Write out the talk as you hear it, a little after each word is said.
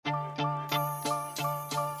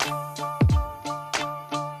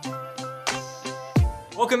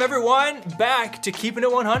Welcome everyone back to Keeping It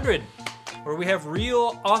 100, where we have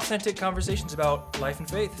real, authentic conversations about life and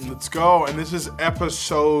faith. Let's go. And this is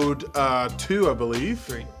episode 2, I believe.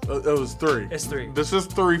 3. It was 3. It's 3. This is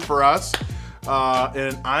 3 for us.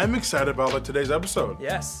 And I'm excited about today's episode.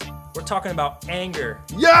 Yes. We're talking about anger.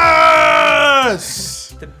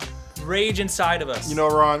 Yes! The rage inside of us. You know,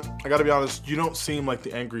 Ron, I gotta be honest, you don't seem like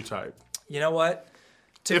the angry type. You know what?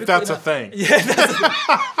 If that's a thing.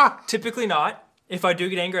 Yeah, typically not. If I do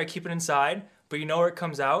get angry, I keep it inside. But you know where it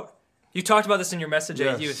comes out? You talked about this in your message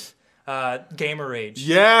at youth. Gamer rage.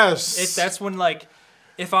 Yes. That's when, like,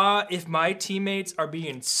 if my teammates are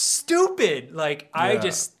being stupid, like, I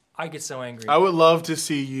get so angry. I would love to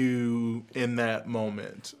see you in that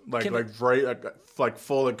moment. Like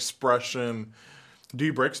full expression. Do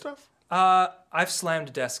you break stuff? I've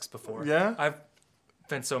slammed desks before. Yeah? I've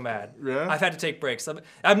been so mad. Yeah? I've had to take breaks.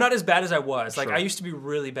 I'm not as bad as I was. Like, Sure. I used to be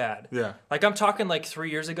really bad. Yeah. Like, I'm talking like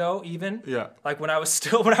 3 years ago even. Yeah. Like when I was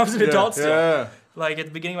an adult still. Yeah. Like at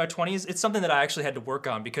the beginning of my 20s, it's something that I actually had to work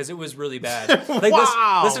on because it was really bad. Like,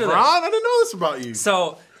 Wow, listen to this. Ron, I didn't know this about you.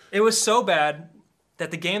 So it was so bad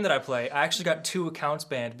that the game that I play, I actually got 2 accounts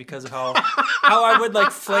banned because of how I would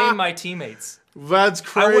like flame my teammates. That's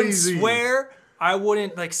crazy. I wouldn't swear. I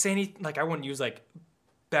wouldn't like say any, like I wouldn't use like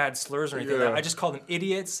bad slurs or anything like that. I just called them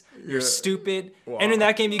idiots. You're stupid. Wow. And in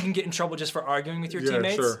that game, you can get in trouble just for arguing with your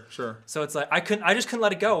teammates. Sure. So it's like I just couldn't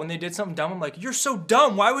let it go. When they did something dumb, I'm like, you're so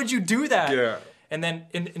dumb. Why would you do that? Yeah. And then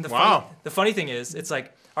in the Wow. funny thing is, it's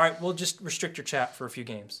like, all right, we'll just restrict your chat for a few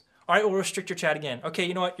games. All right, we'll restrict your chat again. Okay,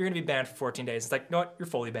 you know what? You're gonna be banned for 14 days. It's like, you know what? You're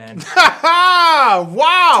fully banned.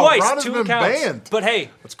 Wow. Twice, Ron has 2 been accounts. banned. But hey,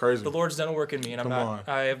 That's crazy. the Lord's done a work in me, and Come on.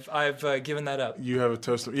 I've given that up. You have a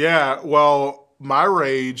toast. Yeah. Well, my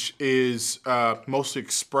rage is mostly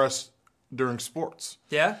expressed during sports.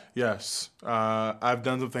 Yeah. Yes. I've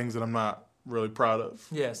done some things that I'm not really proud of.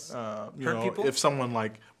 Yes. You Hurt know, people? if someone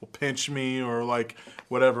like will pinch me or like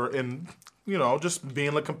whatever, and you know, just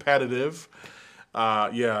being like competitive. I'll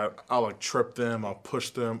like trip them. I'll push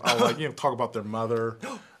them. I'll like talk about their mother.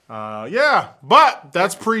 But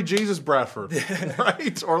that's pre-Jesus Bradford,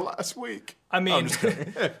 right? Or last week. I mean,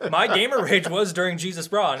 my gamer rage was during Jesus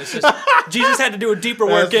Braun. It's just Jesus had to do a deeper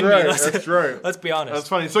work in me. That's right. Let's be honest. That's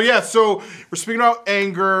funny. So we're speaking about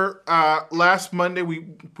anger. Last Monday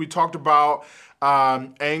we talked about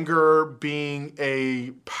anger being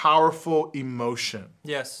a powerful emotion.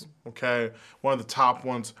 Yes. Okay, one of the top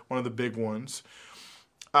ones, one of the big ones.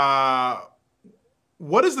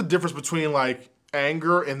 What is the difference between like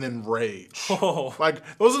anger and then rage? Oh. Like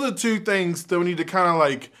those are the 2 things that we need to kind of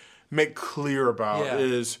like make clear about. Yeah.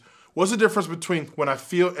 Is what's the difference between when I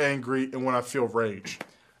feel angry and when I feel rage?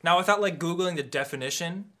 Now, without like Googling the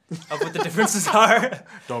definition of what the differences are,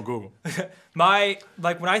 Don't Google. when I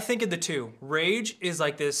think of the 2, rage is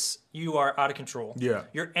like this: you are out of control. Yeah.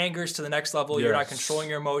 Your anger is to the next level. You're not Yes. controlling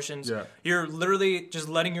your emotions. Yeah. You're literally just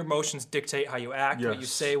letting your emotions dictate how you act, what you Yes.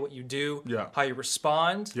 say, what you do, Yeah. how you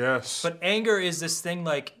respond. Yes. But anger is this thing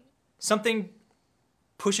like something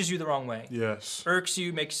pushes you the wrong way. Yes. Irks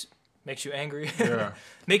you, makes you angry, Yeah.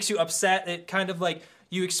 makes you upset. It kind of like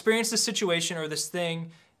you experience this situation or this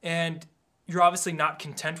thing and you're obviously not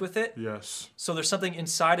content with it. Yes. So there's something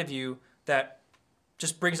inside of you that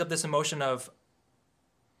just brings up this emotion of,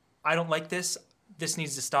 I don't like this. This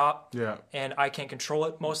needs to stop. Yeah. And I can't control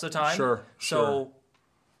it most of the time. Sure. So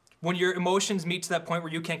when your emotions meet to that point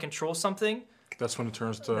where you can't control something, That's when it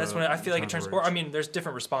turns to. that's when I feel like it turns. to Or I rage. mean, there's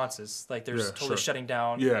different responses. Like there's Yeah, totally sure. shutting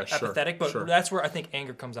down, Yeah, sure, apathetic. But sure. that's where I think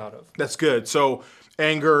anger comes out of. That's good. So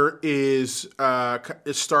anger is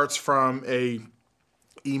it starts from a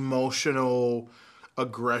emotional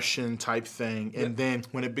aggression type thing, and then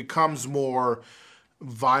when it becomes more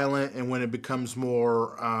violent and when it becomes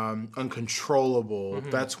more uncontrollable,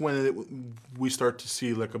 that's when we start to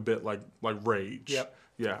see like a bit like rage. Yep.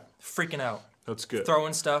 Yeah. Freaking out, That's good.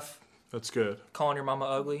 throwing stuff, That's good. calling your mama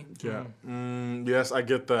ugly. Yeah. Yes, I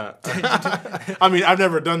get that. I mean, I've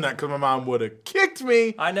never done that because my mom would have kicked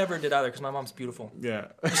me. I never did either because my mom's beautiful. Yeah.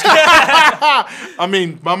 I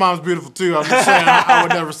mean, my mom's beautiful too. I'm just saying I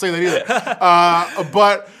would never say that either.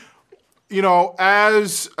 But you know,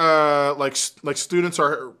 as like students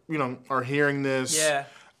are hearing this. Yeah.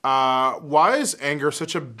 Why is anger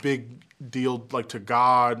such a big deal, like to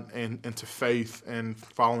God and to faith and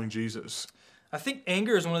following Jesus? I think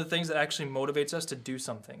anger is one of the things that actually motivates us to do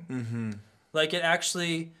something. Mm-hmm. Like it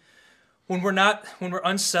actually, when we're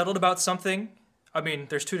unsettled about something, I mean,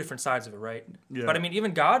 there's 2 different sides of it, right? Yeah. But I mean,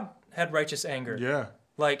 even God had righteous anger. Yeah.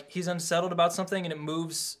 Like he's unsettled about something and it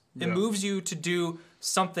moves you to do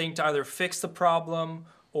something to either fix the problem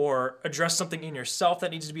or address something in yourself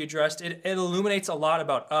that needs to be addressed. It illuminates a lot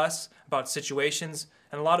about us, about situations,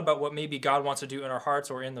 and a lot about what maybe God wants to do in our hearts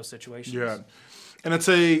or in those situations. Yeah. And it's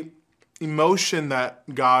a emotion that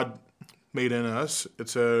God made in us.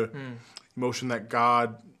 It's a emotion that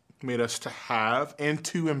God made us to have and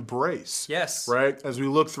to embrace. Yes. Right? As we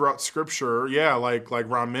look throughout Scripture, like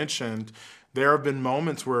Ron mentioned, there have been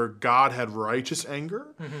moments where God had righteous anger,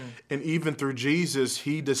 and even through Jesus,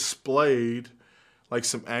 he displayed like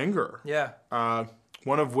some anger. Yeah.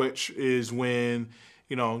 One of which is when,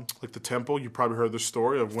 like the temple, you probably heard the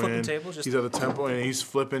story of when he's at the temple and he's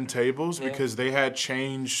flipping tables because they had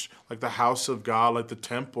changed like the house of God, like the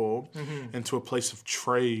temple, into a place of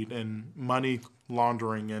trade and money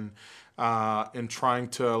laundering and trying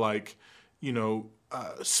to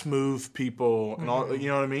smooth people and all, you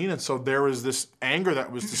know what I mean? And so there was this anger that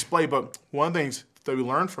was displayed. But one of the things that we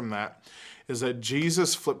learned from that is that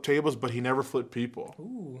Jesus flipped tables, but he never flipped people.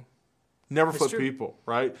 Ooh. Never flipped people,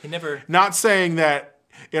 right? He never. Not saying that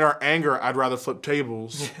in our anger, I'd rather flip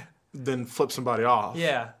tables than flip somebody off.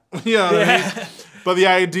 Yeah. You know what I mean? But the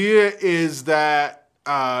idea is that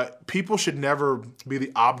people should never be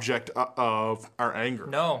the object of our anger.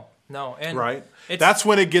 No. And right? That's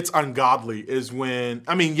when it gets ungodly, is when,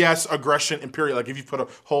 yes, aggression and period. Like if you put a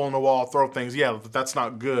hole in the wall, throw things, that's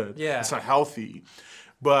not good. Yeah. It's not healthy.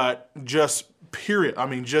 But just period.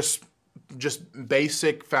 Just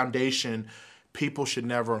basic foundation, people should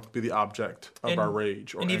never be the object of our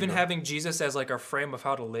rage or and anger. even having Jesus as like our frame of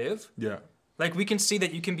how to live. Yeah. Like we can see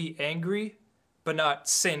that you can be angry, but not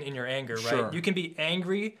sin in your anger, right? Sure. You can be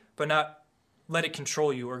angry, but not let it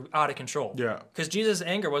control you or out of control. Yeah. Because Jesus'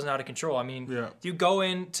 anger wasn't out of control. You go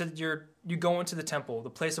into the temple, the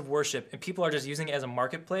place of worship, and people are just using it as a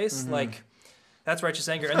marketplace. Like that's righteous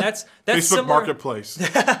anger, and that's Facebook similar. Marketplace.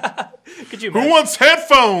 Could you imagine? Who wants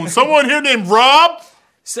headphones? Someone here named Rob?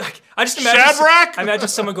 So, I just imagine Shadrach? I imagine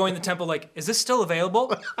someone going to the temple like, is this still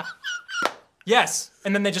available? Yes.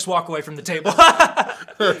 And then they just walk away from the table.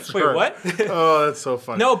 Wait, right. what? Oh, that's so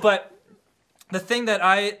funny. No, but the thing that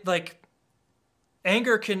I like,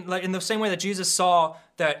 anger can, like in the same way that Jesus saw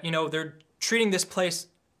that, they're treating this place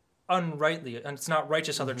unrightly and it's not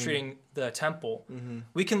righteous how they're treating the temple.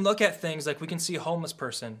 We can look at things like we can see a homeless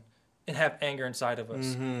person and have anger inside of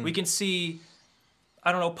us. We can see,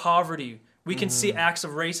 poverty. We can see acts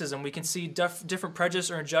of racism. We can see different prejudice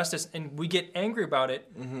or injustice, and we get angry about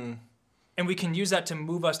it. And we can use that to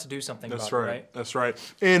move us to do something about it, right? That's right.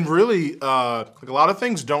 And really, a lot of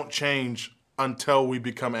things don't change until we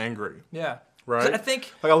become angry. Yeah. Right? I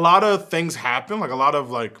think a lot of things happen, a lot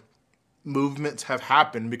of movements have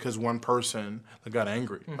happened because one person got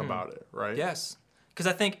angry about it, right? Yes. Because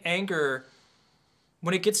I think anger,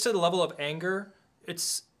 when it gets to the level of anger,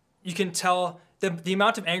 you can tell the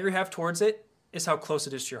amount of anger you have towards it is how close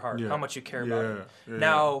it is to your heart, how much you care about it.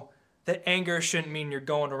 Now, that anger shouldn't mean you're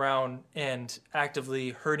going around and actively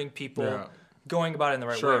hurting people, going about it in the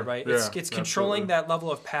right way, right? Yeah, it's controlling that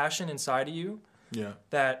level of passion inside of you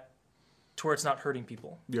that to where it's not hurting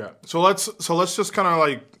people. Yeah. So let's just kind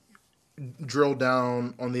of drill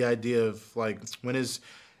down on the idea of when does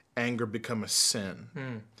anger become a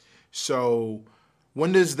sin? So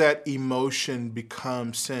when does that emotion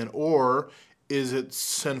become sin, or is it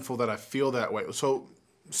sinful that I feel that way? So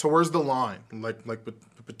where's the line,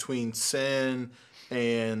 between sin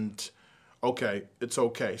and okay, it's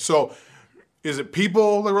okay? So is it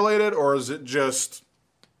people related, or is it just?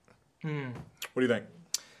 What do you think?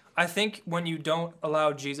 I think when you don't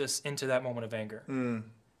allow Jesus into that moment of anger,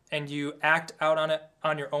 and you act out on it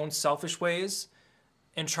on your own selfish ways,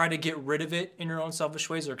 and try to get rid of it in your own selfish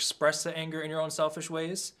ways, or express the anger in your own selfish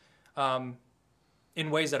ways, in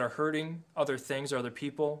ways that are hurting other things or other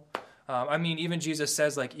people. Even Jesus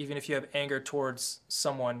says, even if you have anger towards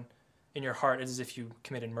someone in your heart, it's as if you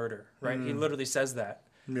committed murder, right? He literally says that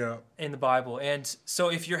in the Bible. And so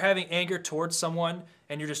if you're having anger towards someone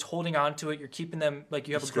and you're just holding on to it, you're keeping them,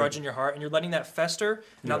 you have a grudge in your heart, and you're letting that fester,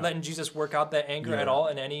 not letting Jesus work out that anger at all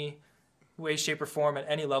in any way, shape, or form at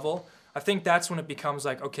any level, I think that's when it becomes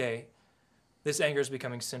okay, this anger is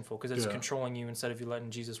becoming sinful because it's controlling you instead of you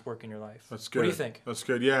letting Jesus work in your life. That's good. What do you think? That's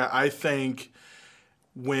good. Yeah, I think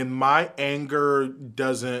when my anger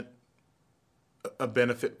doesn't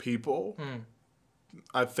benefit people,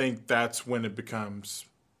 I think that's when it becomes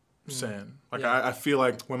sin. I feel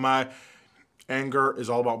like when my anger is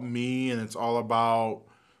all about me and it's all about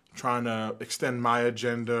trying to extend my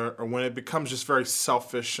agenda, or when it becomes just very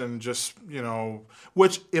selfish and just,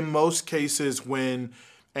 which in most cases when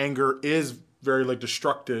anger is very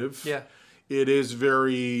destructive, it is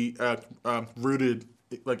very rooted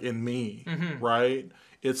in me, right?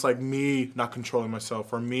 it's like me not controlling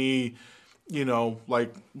myself, or me,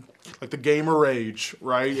 like the gamer rage,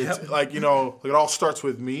 right? Yep. It's like, it all starts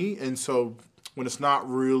with me. And so when it's not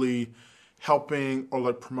really helping or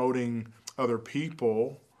like promoting other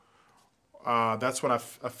people, that's when I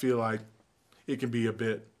feel like it can be a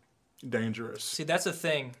bit dangerous. See, that's the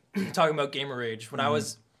thing. Talking about gamer rage, when I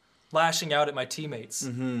was lashing out at my teammates,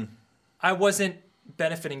 I wasn't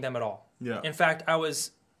benefiting them at all. Yeah. In fact, I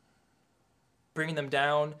was bringing them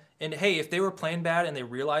down. And hey, if they were playing bad and they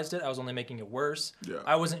realized it, I was only making it worse. Yeah.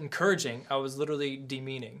 I wasn't encouraging. I was literally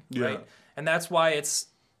demeaning, Yeah. right? And that's why it's,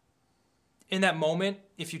 in that moment,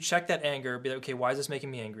 if you check that anger, be like, okay, why is this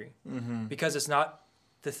making me angry? Mm-hmm. Because it's not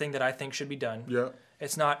the thing that I think should be done. Yeah.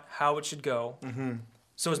 It's not how it should go. Mm-hmm.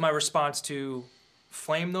 So is my response to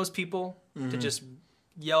flame those people, to just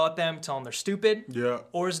yell at them, tell them they're stupid? Yeah.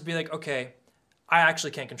 Or is it be like, okay, I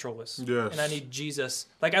actually can't control this. Yes. And I need Jesus.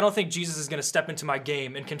 Like, I don't think Jesus is going to step into my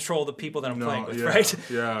game and control the people that I'm playing with, yeah, right?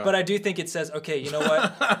 Yeah. But I do think it says, okay, you know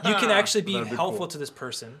what? You can actually be That'd be helpful cool. to this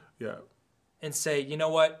person Yeah. and say, you know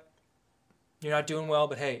what? You're not doing well,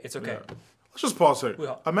 but hey, it's okay. Yeah. Let's just pause there.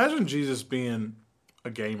 Well- Imagine Jesus being a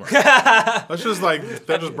gamer. Let's just that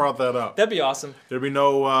just brought that up. That'd be awesome. There'd be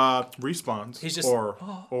no respawns. He's just- or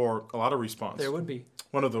a lot of respawns. There would be.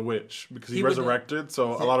 One of the which, because he He would- resurrected,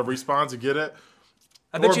 so a lot of respawns. You get it.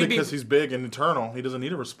 I Or bet you'd because he's big and eternal, he doesn't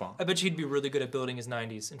need a respawn. I bet you'd be really good at building his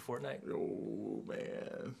 90s in Fortnite. Oh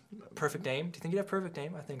man. Perfect aim? Do you think he'd have perfect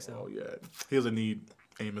aim? I think Oh so. yeah. He doesn't need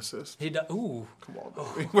aim assist. He does. Ooh. Come on,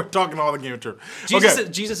 baby. We're talking all the game terms. Jesus, Okay.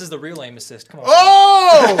 Jesus is the real aim assist. Come on.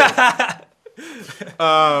 Oh!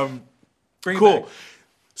 Bring it Cool. back.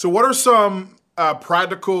 So, what are some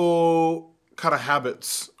practical kind of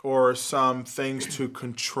habits or some things to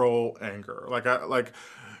control anger?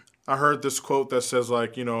 I heard this quote that says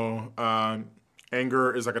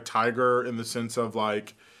anger is like a tiger in the sense of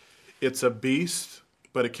like it's a beast,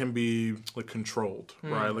 but it can be like controlled,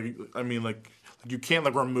 right? Like you can't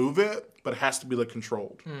like remove it, but it has to be like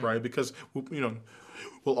controlled, right? Because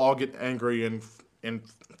we'll all get angry and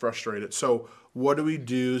frustrated. So what do we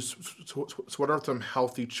do? So what are some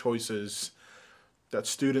healthy choices that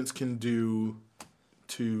students can do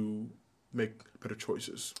to make better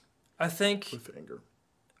choices I think, with anger?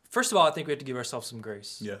 first of all, I think we have to give ourselves some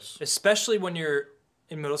grace. Yes. Especially when you're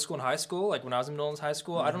in middle school and high school. Like when I was in middle and high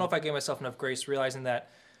school, I don't know if I gave myself enough grace realizing that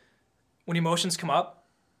when emotions come up,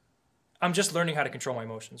 I'm just learning how to control my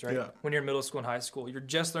emotions, right? Yeah. When you're in middle school and high school, you're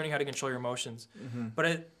just learning how to control your emotions.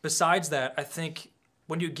 But besides that, I think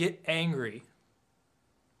when you get angry,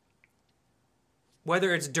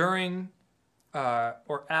 whether it's during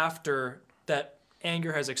or after that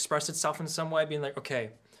anger has expressed itself in some way, being like,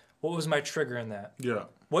 okay, what was my trigger in that? Yeah.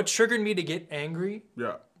 What triggered me to get angry?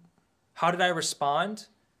 Yeah. How did I respond?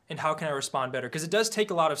 And how can I respond better? Because it does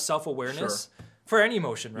take a lot of self-awareness for any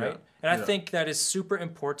emotion, right? Yeah. And I Yeah. think that is super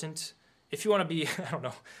important. If you want to be, I don't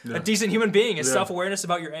know, a decent human being, is Yeah. self-awareness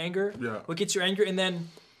about your anger. Yeah. What gets your anger? And then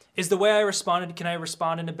is the way I responded, can I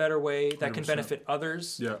respond in a better way that can 100%. benefit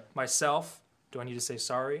others, Yeah. myself? Do I need to say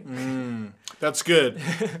sorry? That's good.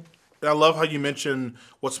 I love how you mentioned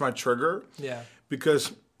what's my trigger. Yeah.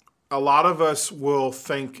 Because a lot of us will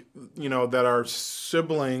think, that our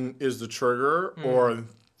sibling is the trigger or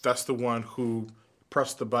that's the one who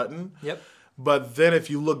pressed the button. Yep. But then if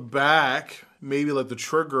you look back, maybe like the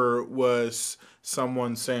trigger was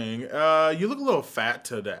someone saying, you look a little fat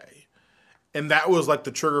today. And that was like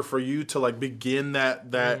the trigger for you to like begin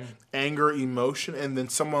that anger emotion. And then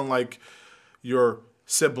someone like your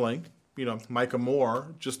sibling, Micah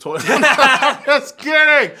Moore, just totally, just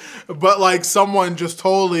kidding. But like someone just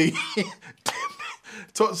totally,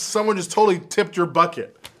 someone just totally tipped your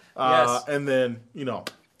bucket. Yes. And then,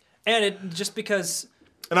 And it just because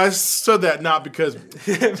and I said that not because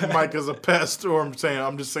Micah's a pest or I'm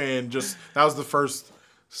just saying that was the first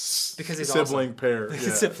Because he's sibling pair. Yeah.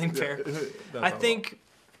 sibling pair. That's I how think,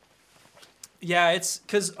 it's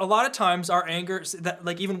because a lot of times our anger, that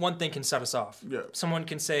like even one thing can set us off. Yeah. Someone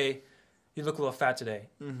can say, "You look a little fat today."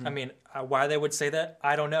 I mean, why they would say that,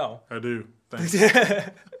 I don't know. I do. Thanks.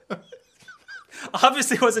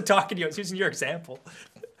 Obviously, I wasn't talking to you. I was using your example.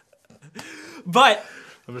 But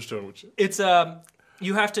I'm just joking with you. it's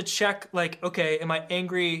you have to check like, okay, am I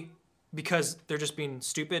angry because they're just being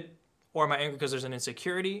stupid, or am I angry because there's an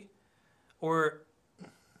insecurity, or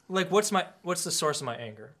like what's the source of my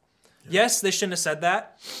anger? Yes, they shouldn't have said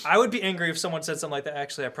that. I would be angry if someone said something like that.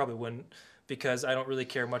 Actually, I probably wouldn't, because I don't really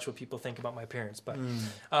care much what people think about my parents. But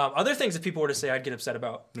other things that people were to say, I'd get upset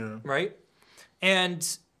about. Yeah. Right? And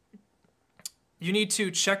you need to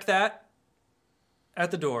check that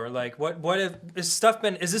at the door. Like, is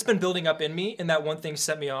this been building up in me, and that one thing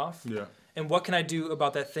set me off? Yeah. And what can I do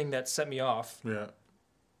about that thing that set me off? Yeah.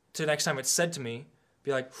 To next time it's said to me,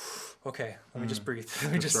 be like, okay, let me just breathe.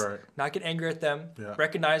 Let me just not get angry at them. Yeah.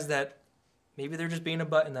 Recognize that maybe they're just being a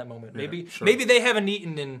butt in that moment. Yeah, Maybe they haven't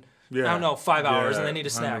eaten in I don't know 5 hours and they need a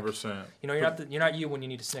snack. 100%. You know, you're not you when you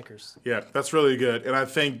need a Snickers. Yeah, that's really good. And I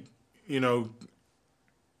think,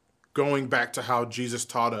 going back to how Jesus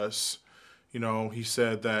taught us, he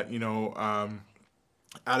said that,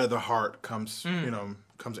 out of the heart comes,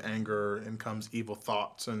 comes anger and comes evil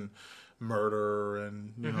thoughts and murder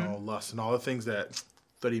and, lust and all the things that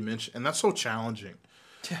he mentioned. And that's so challenging.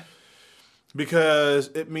 Yeah. Because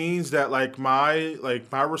it means that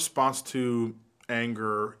my response to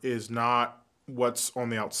anger is not what's on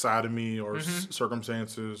the outside of me or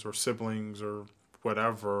circumstances or siblings or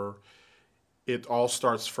whatever. It all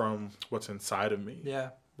starts from what's inside of me. Yeah.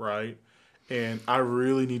 Right? And I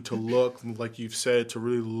really need to look, like you've said, to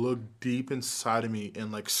really look deep inside of me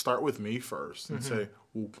and start with me first and say,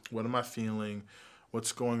 well, what am I feeling?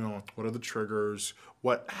 What's going on? What are the triggers?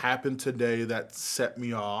 What happened today that set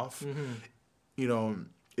me off?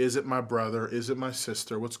 Is it my brother? Is it my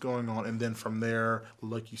sister? What's going on? And then from there,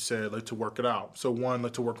 like you said, to work it out. So one,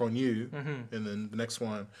 to work on you, and then the next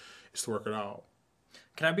one is to work it out.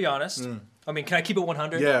 Can I be honest? I mean, can I keep it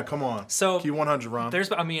 100? Yeah, come on. So keep 100, Ron.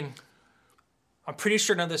 I'm pretty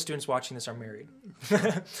sure none of the students watching this are married.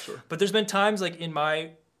 Sure. But there's been times in my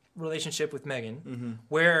relationship with Megan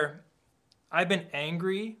where I've been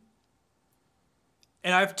angry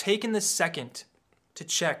and I've taken the second to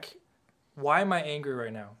check, why am I angry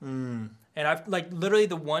right now? And I've literally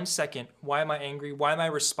the 1 second, why am I angry? Why am I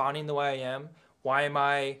responding the way I am? Why am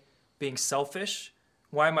I being selfish?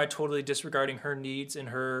 Why am I totally disregarding her needs and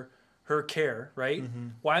her care, right?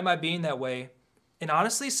 Why am I being that way? And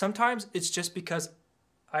honestly, sometimes it's just because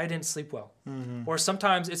I didn't sleep well. Or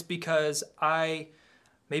sometimes it's because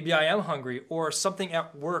maybe I am hungry, or something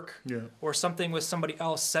at work, or something with somebody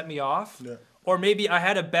else set me off. Yeah. Or maybe I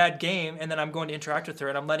had a bad game and then I'm going to interact with her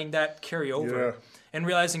and I'm letting that carry over. Yeah. And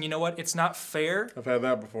realizing, you know what, it's not fair. I've had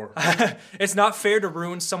that before. It's not fair to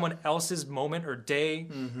ruin someone else's moment or day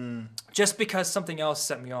just because something else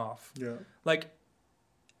set me off. Yeah.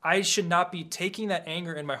 I should not be taking that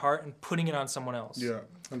anger in my heart and putting it on someone else. Yeah,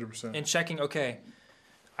 100%. And checking, okay,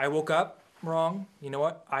 I woke up wrong. You know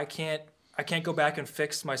what? I can't go back and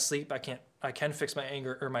fix my sleep. I can fix my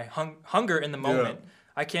anger or my hunger in the moment. Yeah.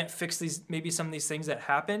 I can't fix maybe some of these things that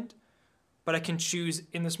happened, but I can choose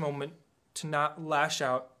in this moment to not lash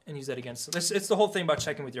out and use that against them. It's the whole thing about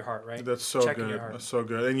checking with your heart, right? That's so checking good. That's so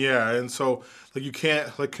good. And so you can't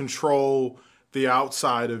control the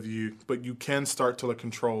outside of you, but you can start to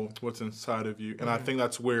control what's inside of you. And I think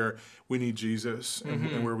that's where we need Jesus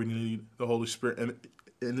and where we need the Holy Spirit.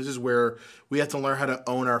 And this is where we have to learn how to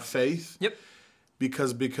own our faith. Yep.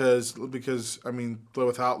 Because I mean,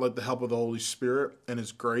 without the help of the Holy Spirit and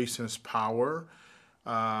His grace and His power,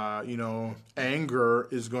 anger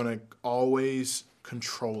is going to always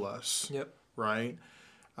control us. Yep. Right.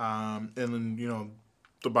 And then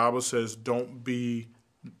the Bible says, don't be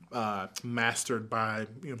mastered by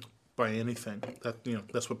anything.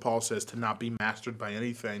 That's what Paul says, to not be mastered by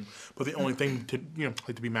anything. But the only thing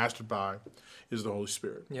to be mastered by is the Holy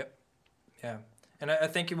Spirit. Yep. Yeah. And I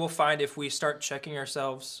think you will find if we start checking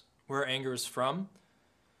ourselves where our anger is from,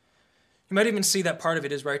 you might even see that part of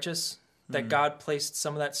it is righteous, that God placed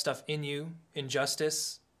some of that stuff in you,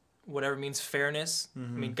 injustice, whatever means fairness. I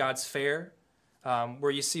mean, God's fair.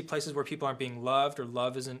 Where you see places where people aren't being loved or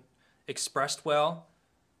love isn't expressed well,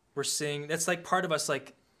 we're seeing that's part of us,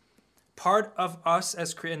 part of us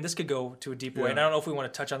as Christians, and this could go to a deep way, and I don't know if we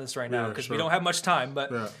want to touch on this right now because we don't have much time,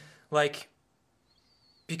 but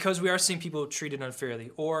because we are seeing people treated unfairly,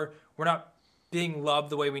 or we're not being loved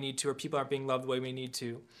the way we need to, or people aren't being loved the way we need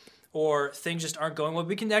to, or things just aren't going well,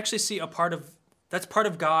 we can actually see that's part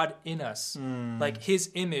of God in us, His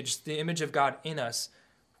image, the image of God in us.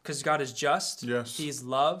 Because God is just. Yes. He's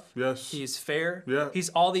love. Yes. He's fair. Yeah. He's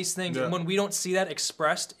all these things. Yeah. And when we don't see that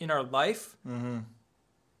expressed in our life,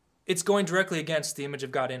 it's going directly against the image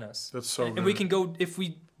of God in us. That's so good. And we can go, if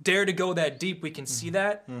we dare to go that deep, we can see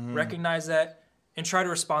that, recognize that, and try to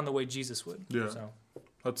respond the way Jesus would. Yeah. So.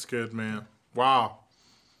 That's good, man. Wow.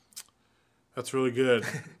 That's really good.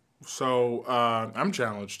 So I'm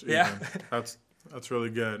challenged. Even. Yeah. That's really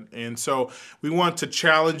good. And so we want to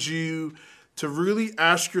challenge you to really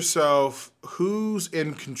ask yourself, who's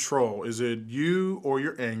in control? Is it you or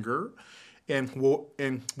your anger? And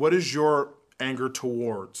what is your anger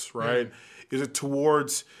towards, right? Is it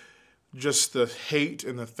towards just the hate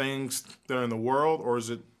and the things that are in the world? Or is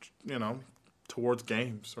it, towards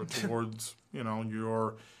games or towards, you know,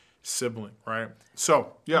 your sibling, right?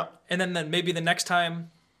 So, yeah. And then maybe the next time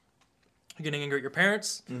you're getting angry at your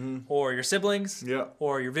parents or your siblings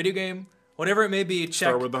or your video game, whatever it may be, check.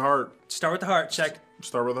 Start with the heart. Start with the heart. Check.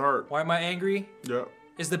 Start with the heart. Why am I angry? Yeah.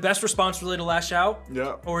 Is the best response really to lash out?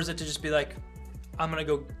 Yeah. Or is it to just be like, I'm gonna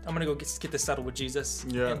go get this settled with Jesus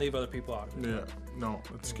and leave other people out? Yeah. No,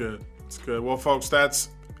 it's good. It's good. Well, folks, that's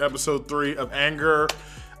episode 3 of Anger.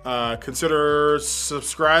 Consider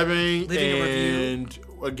subscribing. Leaving a review.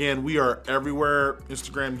 Again, we are everywhere: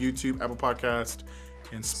 Instagram, YouTube, Apple Podcast,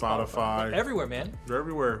 and Spotify. Everywhere, man. We're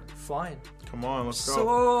everywhere. Flying. Come on, let's go.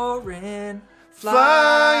 Soaring.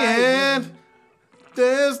 Flying.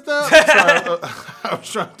 There's the. Sorry, I was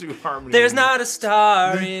trying to do harmony. There's not a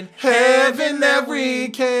star in heaven that we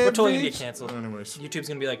can. We're totally gonna get canceled. Anyways, YouTube's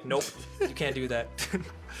gonna be like, nope, you can't do that.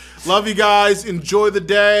 love you guys. Enjoy the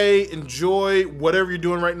day. Enjoy whatever you're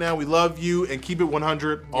doing right now. We love you and keep it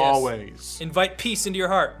 100 always. Invite peace into your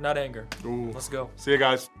heart, not anger. Ooh. Let's go. See you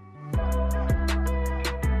guys.